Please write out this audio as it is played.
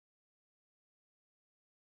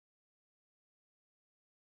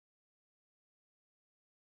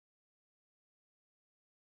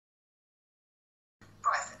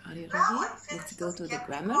Are you ready? Let's go to the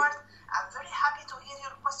grammar. I'm very happy to hear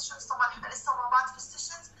your questions. طبعا احنا لسه مع بعض في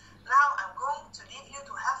السيشنز. Now I'm going to leave you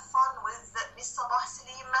to have fun with Miss صباح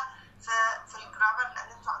سليم في الجرامر لأن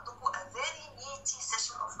انتوا عندكم a very meaty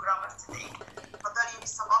session of grammar today. اتفضلي يا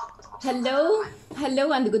Miss صباح.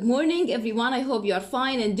 Hello and good morning everyone. I hope you are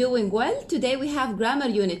fine and doing well. Today we have grammar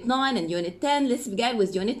unit 9 and unit 10. Let's begin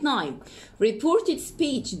with unit 9. Reported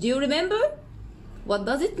speech. Do you remember? What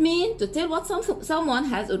does it mean? To tell what someone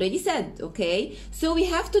has already said, okay? So we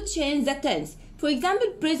have to change the tense. For example,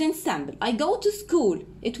 present simple. I go to school.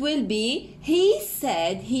 It will be he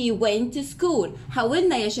said he went to school.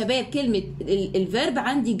 حولنا يا شباب كلمة الverb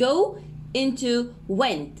عندي go into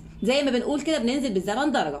went. زي ما بنقول كده بننزل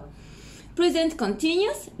بالزمن درجة. Present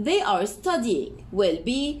continuous. They are studying. Will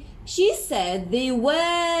be she said they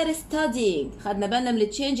were studying. خدنا بالنا من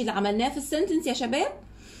التشينج اللي عملناه في السنتنس يا شباب.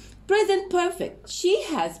 Present perfect. She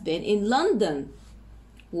has been in London.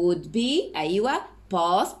 Would be أيوة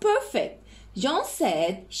past perfect. John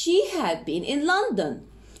said she had been in London.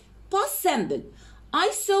 Past simple.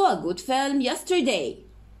 I saw a good film yesterday.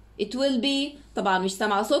 It will be طبعا مش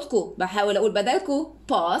سامعة صوتكم بحاول أقول بدلكم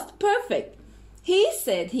past perfect. He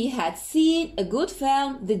said he had seen a good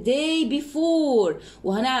film the day before.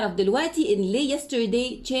 وهنعرف دلوقتي إن ليه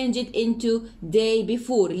yesterday changed into day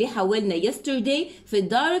before. ليه حولنا yesterday في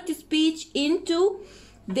direct speech into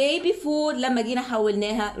day before لما جينا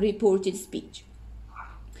حولناها reported speech.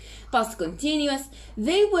 Past continuous.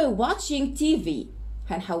 They were watching TV.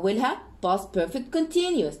 هنحولها past perfect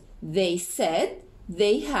continuous. They said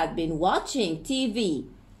they had been watching TV.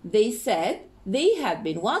 They said they had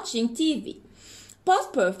been watching TV.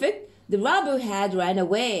 Past perfect. The robber had run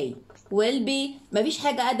away. Will be مفيش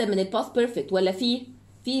حاجة أقدم من ال past perfect ولا في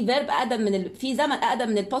verb أقدم من في زمن أقدم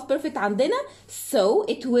من ال past perfect عندنا. So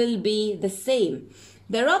it will be the same.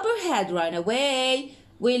 The robber had run away.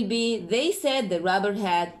 Will be they said the robber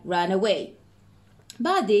had run away.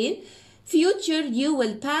 بعدين future you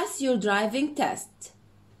will pass your driving test.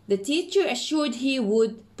 The teacher assured he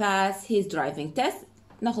would pass his driving test.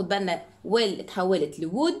 ناخد بالنا will اتحولت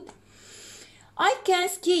ل would. I can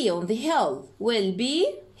ski on the hill. Will be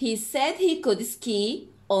he said he could ski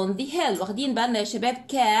on the hill. واخدين بالنا يا شباب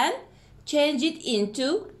can change it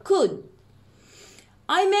into could.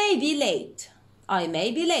 I may be late. I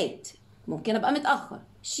may be late. ممكن أبقى متأخر.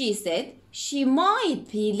 She said she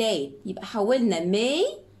might be late. يبقى حولنا may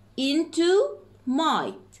into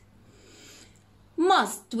might.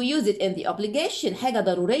 Must we use it in the obligation حاجة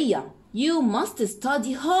ضرورية. You must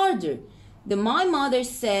study harder. My mother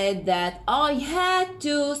said that I had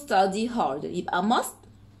to study harder. يبقى must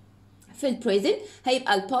في البريزنت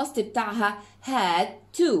هيبقى الباست بتاعها had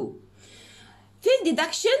to. في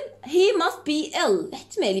الديدكشن he must be ill.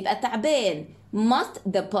 احتمال يبقى تعبان.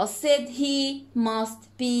 Must the past said he must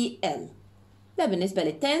be ill. ده بالنسبة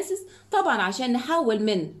للتنسز. طبعا عشان نحول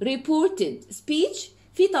من reported speech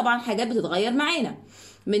في طبعا حاجات بتتغير معانا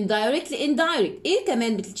من direct ل indirect. ايه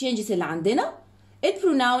كمان بالتشينجز اللي عندنا؟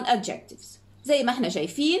 البروناون adjectives زي ما احنا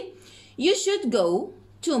شايفين. You should go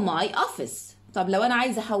to my office. طب لو انا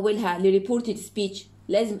عايزه احولها ل reported speech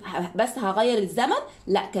لازم بس هغير الزمن؟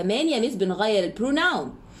 لا كمان يا مس بنغير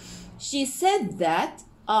البروناون. She said that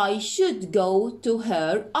I should go to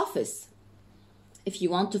her office. If you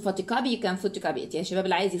want to photocopy you can photocopy it. يا شباب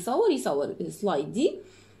اللي عايز يصور السلايد دي.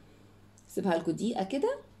 سيبها لكم دقيقة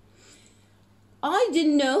كده. I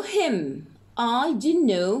didn't know him. I didn't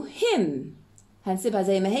know him. هنسيبها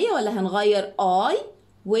زي ما هي ولا هنغير I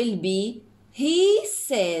will be he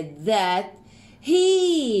said that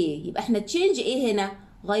he. يبقى احنا change ايه هنا؟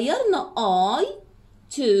 غيرنا I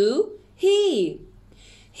to he.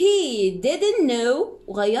 He didn't know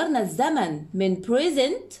وغيرنا الزمن من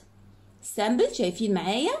present simple شايفين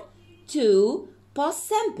معايا to past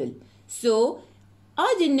simple. So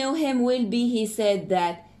I didn't know him will be he said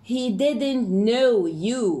that he didn't know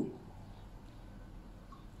you.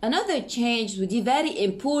 Another change ودي very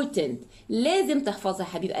important لازم تحفظها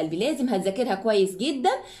حبيب قلبي. لازم هتذاكرها كويس جدا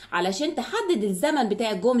علشان تحدد الزمن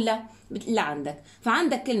بتاع الجملة اللي عندك.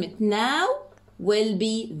 فعندك كلمة now will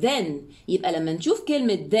be then. يبقى لما نشوف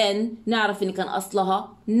كلمة then نعرف ان كان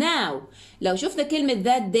اصلها now. لو شفنا كلمة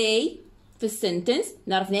that day في السنتنس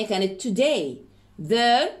نعرف ان هي كانت today.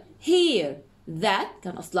 there here that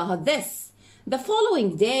كان اصلها this. The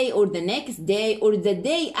following day or the next day or the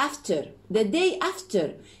day after. The day after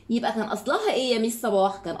يبقى كان اصلها ايه يا ميس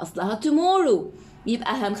صباح؟ كان اصلها tomorrow.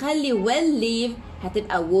 يبقى هنخلي will leave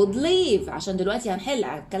هتبقى would leave عشان دلوقتي هنحل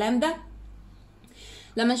على الكلام ده.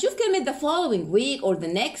 لما نشوف كلمة the following week or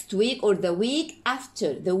the next week or the week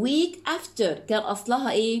after. The week after كان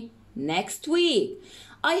أصلها إيه؟ next week.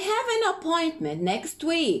 I have an appointment next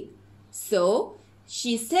week. So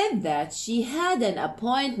she said that she had an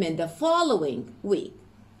appointment the following week.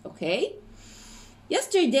 Okay?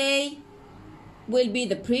 Yesterday will be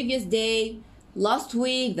the previous day, last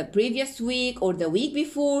week, the previous week, or the week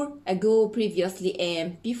before, ago, previously,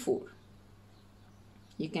 and before.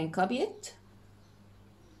 You can copy it.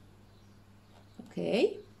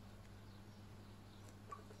 Okay.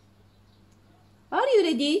 Are you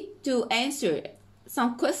ready to answer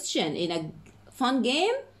some question in a fun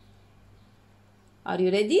game? Are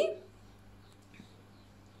you ready?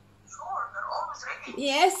 Sure, we're always ready.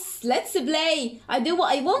 Yes, let's play. I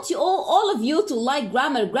want you all of you to like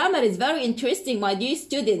grammar. Grammar is very interesting, my dear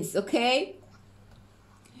students, okay?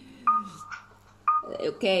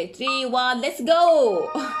 Okay, 3, 1, let's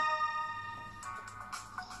go.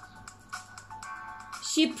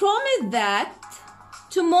 She promised that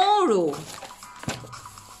tomorrow.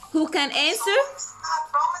 Who can answer? I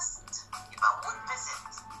promised I would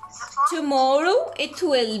visit. Is that right? Tomorrow it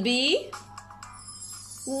will be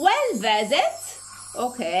will visit.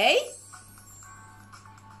 Okay.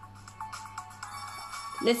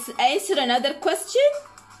 Let's answer another question.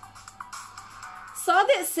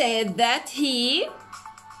 Sadiq said that he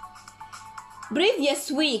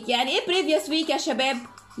previous week. يعني ايه previous week يا شباب؟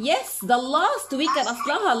 Yes, the last week كان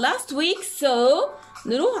أصلها last week. So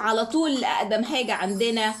نروح على طول لأقدم حاجة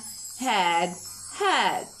عندنا had.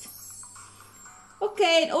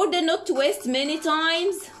 Okay, in order not to waste many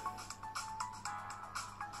times,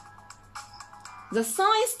 the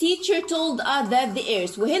science teacher told us that the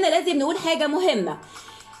earth. وهنا لازم نقول حاجة مهمة.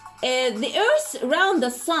 The earth around the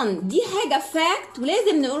sun دي حاجة fact،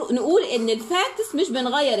 ولازم نقول إن الفاكتس مش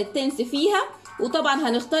بنغير التنس فيها، وطبعا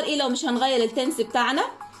هنختار إيه لو مش هنغير التنس بتاعنا.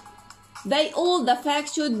 They all the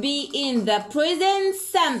facts should be in the present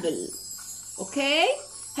simple. Okay؟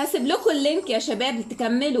 هسيب لكم اللينك يا شباب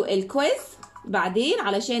تكملوا الكويز بعدين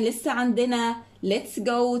علشان لسه عندنا. Let's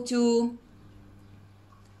go to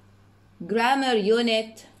grammar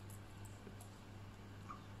unit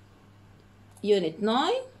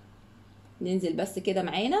 9. ننزل بس كده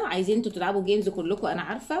معانا. عايزين انتوا تلعبوا جيمز كلكم انا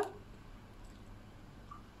عارفه.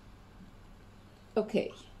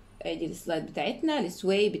 اوكي ادي السلايد بتاعتنا،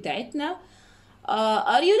 السواي بتاعتنا.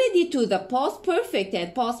 Are you ready to the past perfect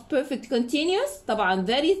and past perfect continuous؟ طبعا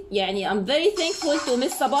I'm very thankful to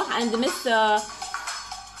Miss Sabah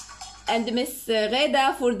and Miss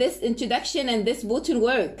Reda for this introduction and this button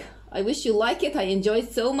work. I wish you like it. I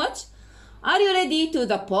enjoyed so much. Are you ready to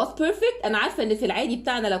the past perfect؟ أنا عارفة إن في العادي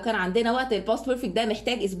بتاعنا لو كان عندنا وقت الباست perfect ده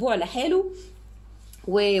محتاج أسبوع لحاله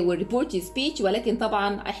والريبورت سبيتش، ولكن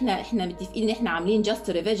طبعا احنا متفقين إن احنا عاملين just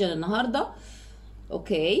revision النهارده.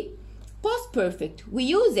 Okay. Past perfect we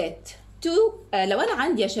use it to لو أنا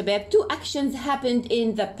عندي يا شباب two actions happened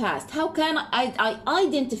in the past. How can I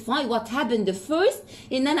identify what happened first؟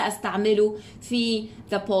 إن أنا أستعمله في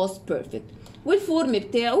the past perfect. والفورم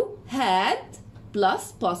بتاعه had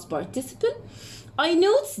plus past participle. I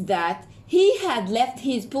noticed that he had left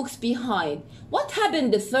his books behind. What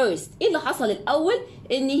happened first؟ ايه اللي حصل الأول؟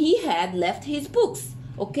 إن he had left his books.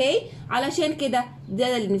 اوكي؟ علشان كده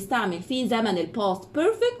ده اللي بنستعمل فيه زمن ال past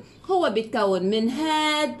perfect. هو بيتكون من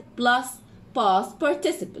had plus past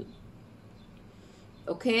participle.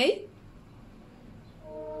 اوكي؟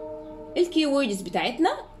 الكي ووردز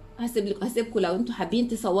بتاعتنا هسيبكم لو انتوا حابين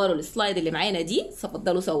تصوروا السلايد اللي معانا دي،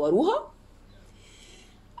 تفضلوا صوروها.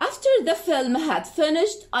 After the film had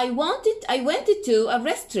finished, I went to a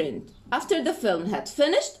restaurant. After the film had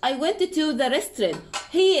finished, I went to the restaurant.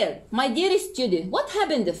 Here, my dear student, what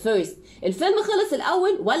happened first? الفيلم خلص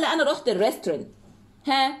الأول ولا أنا رحت الريستورانت؟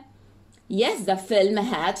 ها؟ Yes, the film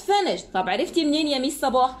had finished. طب عرفتي منين يا ميس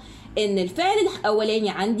صباح؟ إن الفعل الأولاني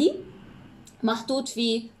عندي محطوط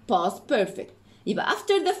فيه past perfect. يبقى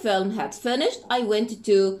after the film had finished, I went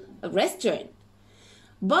to a restaurant.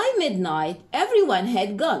 By midnight, everyone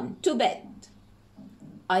had gone to bed.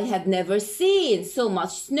 I had never seen so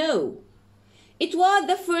much snow. It was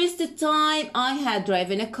the first time I had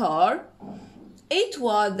driven a car. It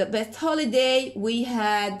was the best holiday we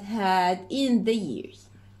had in the years.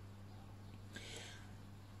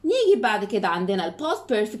 نيجي بعد كده عندنا ال past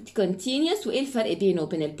perfect continuous. وإيه الفرق بينه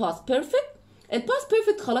وبين ال past perfect؟ ال past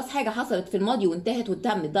perfect خلاص حاجة حصلت في الماضي وانتهت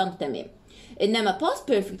وتم تمام. إنما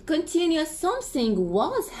past perfect continuous something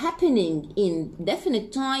was happening in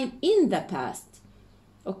definite time in the past.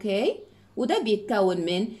 Okay? وده بيتكون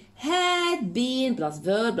من had been plus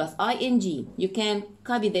verb plus ing. You can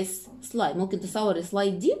copy this slide. ممكن تصور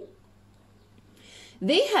السلايد دي.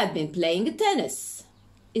 They had been playing tennis.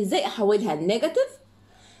 إزاي أحولها negative؟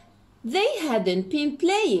 They hadn't been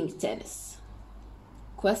playing tennis.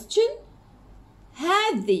 Question: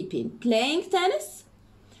 had they been playing tennis.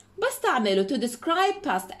 بستعمله to describe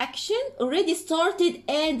past action already started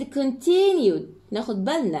and continued. ناخد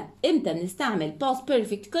بالنا امتى بنستعمل past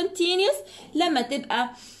perfect continuous لما تبقى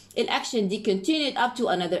الاكشن دي continued up to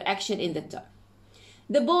another action in the term.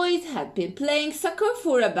 The boys had been playing soccer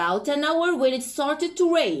for about an hour when it started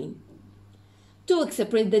to rain. To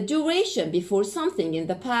express the duration before something in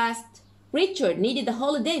the past, Richard needed a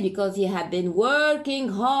holiday because he had been working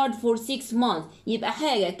hard for 6 months. يبقى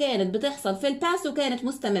حاجة كانت بتحصل في الباست وكانت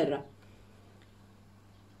مستمرة.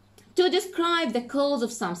 To describe the cause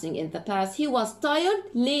of something in the past, he was tired.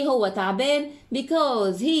 ليه هو تعبان؟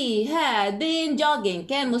 Because he had been jogging.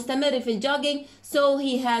 كان مستمر في الجوجينج. So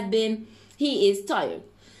he is tired.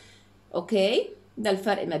 اوكي ده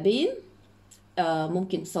الفرق ما بين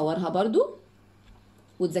ممكن تصورها برضو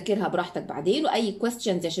وتذاكرها براحتك بعدين. واي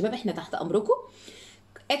questions يا شباب احنا تحت امركم.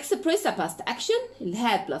 express a past action اللي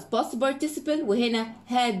had plus past participle وهنا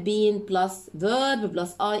had been plus verb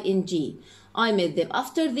plus ing. I met them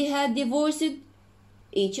after they had divorced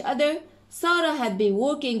each other. Sarah had been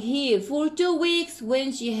working here for 2 weeks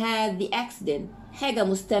when she had the accident. حاجة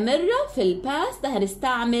مستمرة في الباست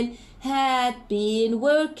هنستعمل had been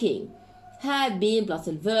working. had been plus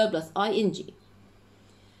the verb plus ing.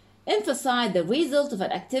 Emphasize the result of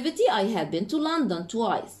an activity. I had been to London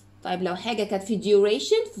twice. طيب لو حاجة كانت في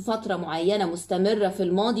duration في فترة معينة مستمرة في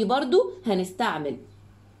الماضي برضو هنستعمل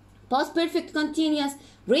past perfect continuous.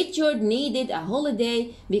 Richard needed a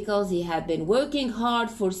holiday because he had been working hard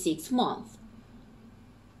for 6 months.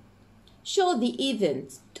 Show the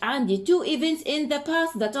events. عندي 2 events in the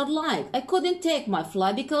past that are like I couldn't take my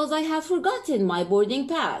flight because I had forgotten my boarding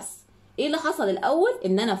pass. ايه اللي حصل الأول؟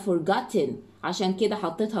 إن أنا forgotten عشان كده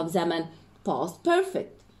حطيتها في زمن past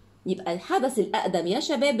perfect. يبقى الحدث الأقدم يا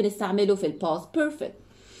شباب بنستعمله في past perfect.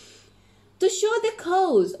 To show the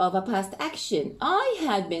cause of a past action, I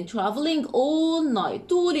had been traveling all night.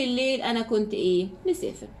 طول الليل أنا كنت إيه؟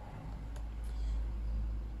 مسافر.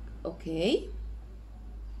 أوكي.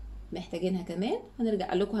 محتاجينها كمان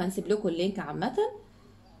هنرجع لكم هنسيب لكم اللينك عامة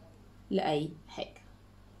لأي حاجة.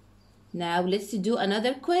 Now let's do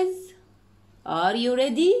another quiz. Are you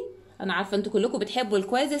ready؟ أنا عارفة أنتوا كلكم بتحبوا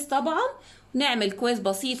الكويزز طبعا. نعمل كويز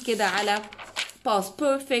بسيط كده على past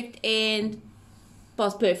perfect and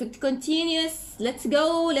past perfect continuous. Let's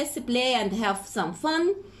go. Let's play and have some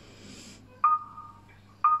fun.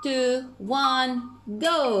 2, 1,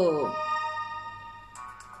 go.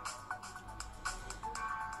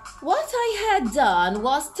 What I had done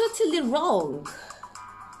was totally wrong.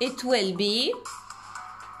 It will be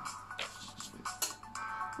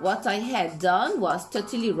what I had done was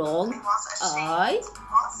totally wrong. I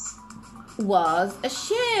was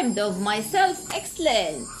ashamed of myself.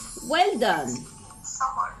 Excellent. Well done.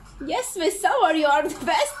 Summer. Yes, Miss Summer, you are the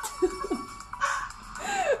best.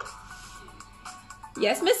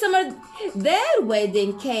 Yes, Miss Summer. Their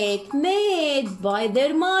wedding cake made by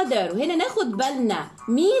their mother. وهنا ناخد بالنا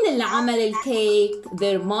مين اللي عمل الكيك؟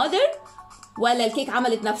 Their mother ولا الكيك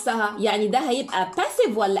عملت نفسها؟ يعني ده هيبقى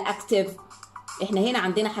passive ولا active؟ احنا هنا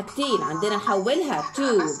عندنا حاجتين، عندنا نحولها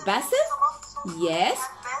to passive. Yes.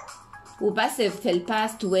 وpassive في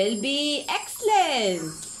الباست will be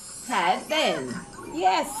excellent. Had been.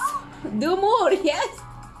 Yes. Do more. Yes.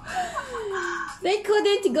 They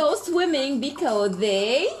couldn't go swimming because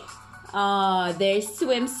their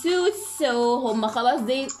swimsuits. So هم خلاص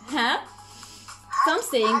they have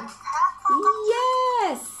something.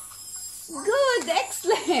 Yes. Good.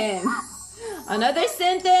 Excellent. Another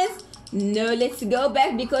sentence. No, let's go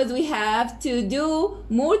back because we have to do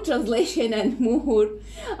more translation and more.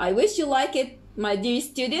 I wish you like it, my dear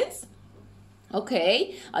students.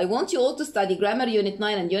 Okay, I want you all to study grammar unit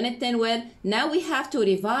 9 and unit 10 well. Now we have to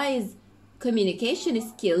revise communication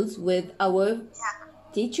skills with our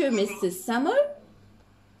teacher, Mrs. Summer.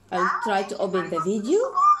 I'll try to open the video.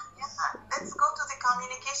 Let's go to the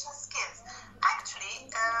communication skills. Actually,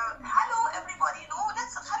 hello everybody. No,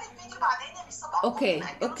 let's خلي الفيديو بعدين يا مس صباح.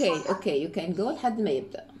 Okay, you can go لحد ما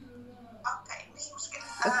يبدأ. Okay, مش مشكلة.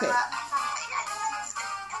 Okay.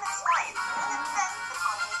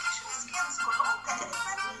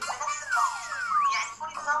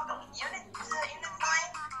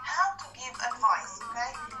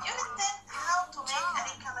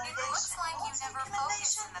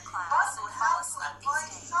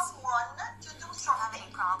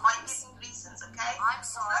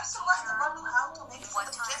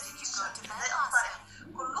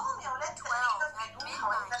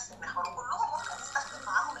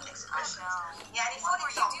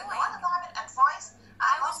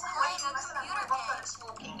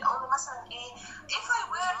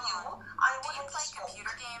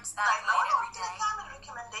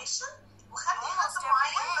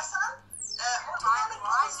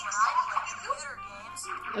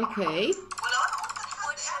 اوكي. ولو انا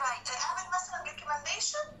قلت لحد اعمل مثلا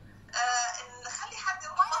ريكومنديشن ان نخلي حد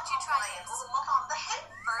يروح مطعم معين، نقول المطعم ده حلو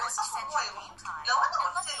وانصحه ان هو يروح. لو انا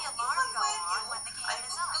قلت له I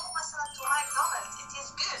could go مثلا to McDonald's it is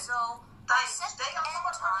good. طيب مش ده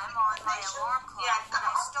يعتبر recommendation؟ يعني انا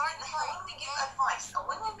قصدي ان احنا when we give advice او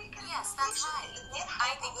when we make a recommendation الاثنين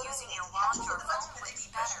هنشوف دلوقتي في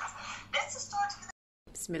الاكسبريشن. Let's start كده.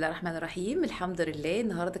 بسم الله الرحمن الرحيم. الحمد لله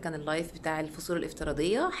النهارده كان اللايف بتاع الفصول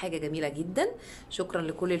الافتراضيه، حاجه جميله جدا. شكرا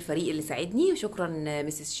لكل الفريق اللي ساعدني، وشكرا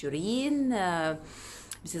مسز شيرين،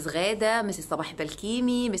 مسز غاده، مسز صباح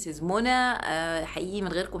بلكيمي، مسز منى. حقيقي من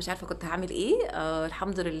غيركم مش عارفه كنت هعمل ايه.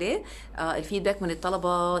 الحمد لله الفيدباك من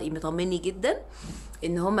الطلبه مطمني جدا،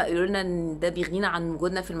 ان هم قالوا لنا ان ده بيغنينا عن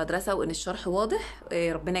وجودنا في المدرسه، وان الشرح واضح.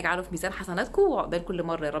 ربنا يجعله في ميزان حسناتكم وعقبال كل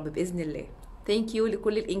مره يا رب باذن الله. ثانك يو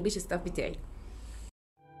لكل الانجليش ستاف بتاعي.